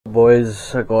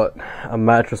Boys, I got a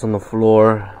mattress on the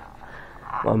floor.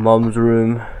 My mom's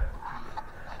room.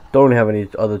 Don't really have any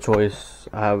other choice.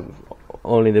 I have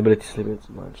only the ability to sleep with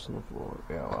a mattress on the floor.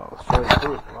 Yeah, wow. Show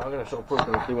proof. I'm gonna show proof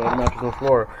that I'm sleeping on a mattress on the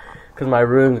floor because my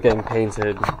room's getting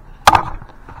painted.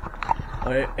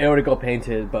 It already got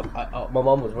painted, but my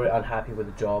mom was very unhappy with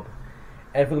the job.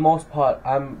 And for the most part,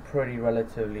 I'm pretty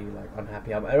relatively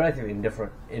unhappy. I'm relatively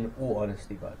indifferent, in all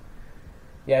honesty. But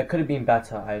yeah, it could have been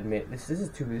better. I admit. This is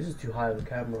too high on the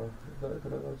camera.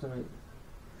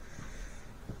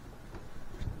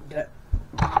 Yeah.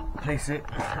 Place it.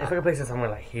 If I could place it somewhere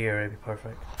like here, it'd be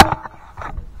perfect.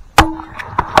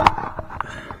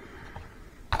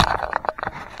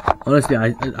 Honestly,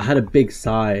 I had a big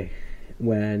sigh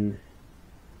when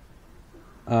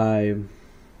my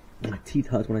teeth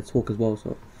hurt when I talk as well,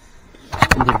 so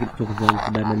I'm gonna keep talking to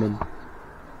the bare minimum.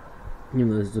 You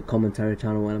know, this is a commentary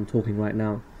channel and I'm talking right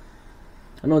now.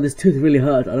 I know this tooth really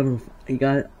hurt. I don't know if you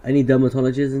got any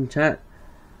dermatologists in chat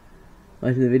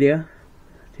watching the video.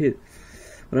 Dude,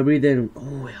 when I breathe in,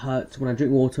 oh, it hurts. When I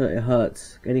drink water, it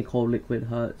hurts. Any cold liquid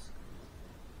hurts.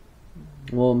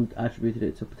 Mom attributed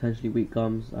it to potentially weak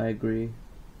gums. I agree.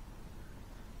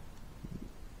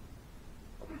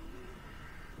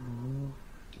 I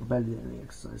barely did any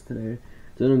exercise today.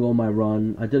 Didn't go on my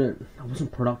run. I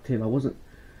wasn't productive. I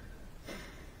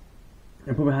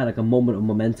probably had a moment of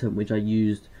momentum which I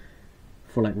used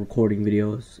for recording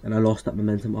videos, and I lost that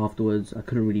momentum afterwards. I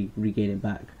couldn't really regain it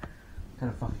back.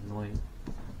 Kind of fucking annoying.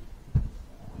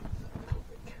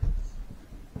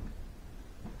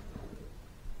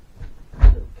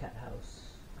 Little cat house.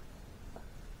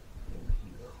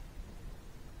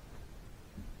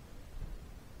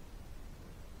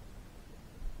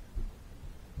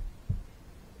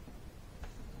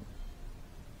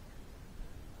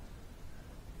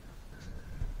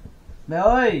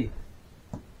 Oi!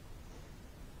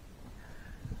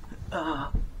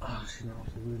 She's not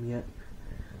off the room yet.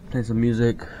 Playing some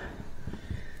music. I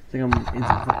think I'm into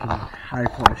fucking Harry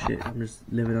Potter shit. I'm just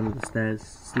living under the stairs,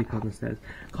 sleeping on the stairs.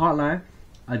 Can't lie,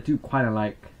 I do quite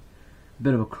like a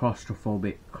bit of a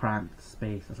claustrophobic, cramped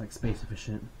space that's space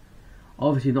efficient.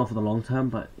 Obviously not for the long term,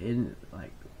 but in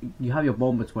you have your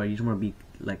moments where you just want to be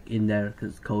in there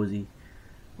because it's cozy,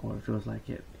 or it feels like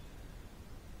it.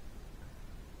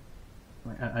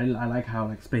 I like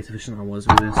how space efficient I was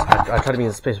with this. I try to be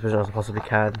as space efficient as I possibly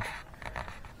can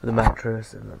with the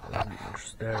mattress and the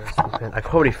stairs. I could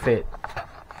probably fit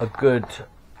a good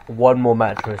one more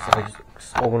mattress if I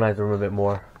just organize the room a bit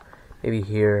more. Maybe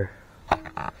here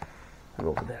and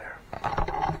over there.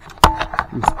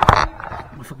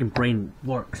 My fucking brain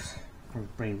works. My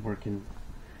brain working.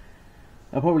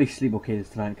 I'll probably sleep okay this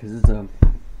tonight because it's a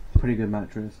pretty good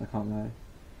mattress. I can't lie.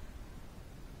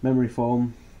 Memory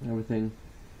foam. Everything,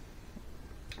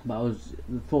 but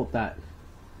the thought that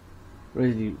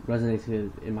really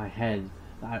resonated in my head,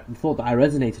 the thought that I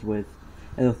resonated with,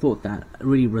 and the thought that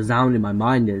really resounded in my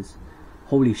mind is,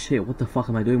 holy shit, what the fuck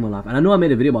am I doing with my life? And I know I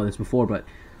made a video about this before, but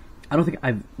I don't think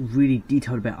I've really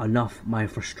detailed about enough my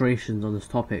frustrations on this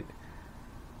topic.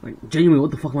 Genuinely,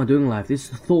 what the fuck am I doing in life? This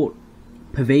thought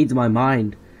pervades my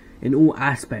mind in all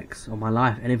aspects of my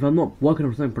life, and if I'm not working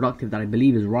on something productive that I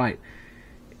believe is right,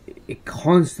 it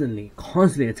constantly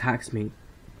attacks me.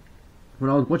 When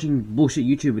I was watching bullshit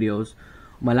YouTube videos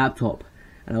on my laptop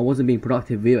and I wasn't being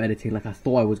productive video editing like I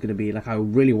thought I was going to be, like I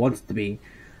really wanted to be,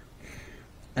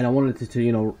 and I wanted to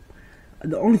you know,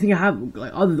 the only thing I have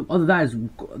other than that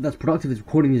that's productive is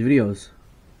recording these videos.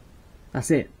 That's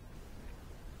it.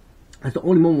 That's the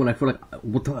only moment when I feel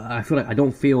I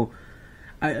don't feel.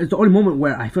 It's the only moment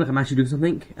where I feel like I'm actually doing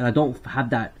something and I don't have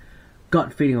that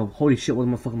gut feeling of holy shit, what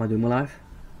the fuck am I doing in my life?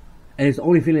 And it's the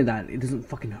only feeling that it doesn't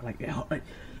fucking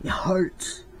it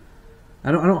hurts.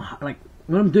 I don't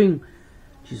when I'm doing.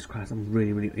 Jesus Christ, I'm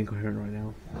really incoherent right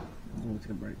now. I'm gonna take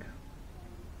a break.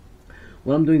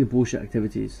 When I'm doing the bullshit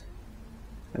activities,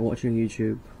 like watching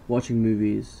YouTube, watching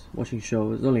movies, watching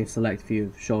shows, there's only a select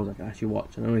few shows I can actually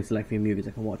watch, and only a select few movies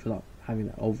I can watch without having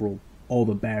that overall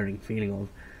overbearing feeling of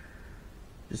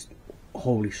just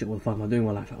holy shit, what the fuck am I doing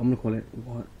with my life? I'm gonna call it,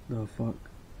 what the fuck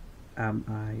am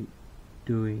I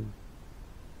doing?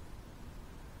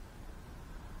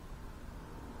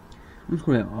 I'm just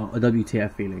calling it a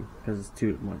WTF feeling because it's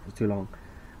too long.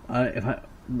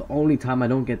 The only time I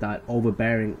don't get that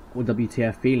overbearing or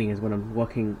WTF feeling is when I'm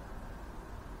working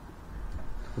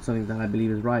for something that I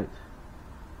believe is right.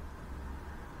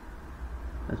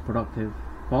 That's productive.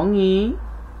 Bongy!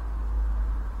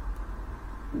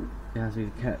 Yeah, so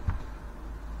the cat.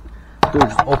 Door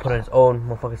just open on its own.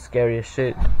 Motherfucking scary as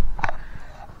shit.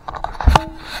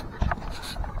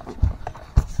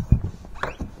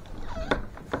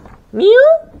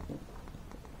 Mew?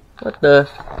 What the?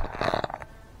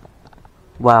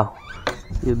 Wow.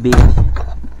 You're big.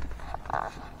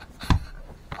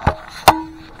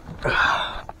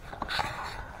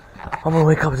 I'm gonna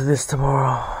wake up to this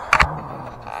tomorrow.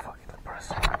 Oh, fucking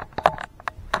depressing.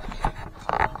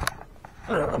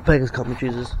 Beggars can't be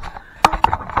choosers.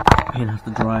 Paint has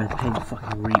to dry. Paint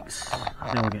fucking reeks.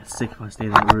 I think I'll get sick if I stay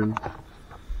in that room.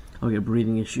 I'll get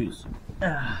breathing issues.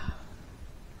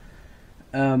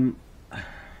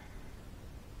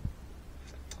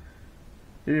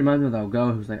 It reminds me of that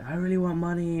girl who was like, I really want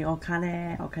money,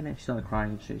 okane. She started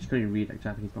crying and shit. She couldn't even read like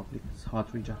Japanese properly. It's hard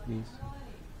to read Japanese.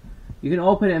 You can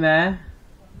open it, man.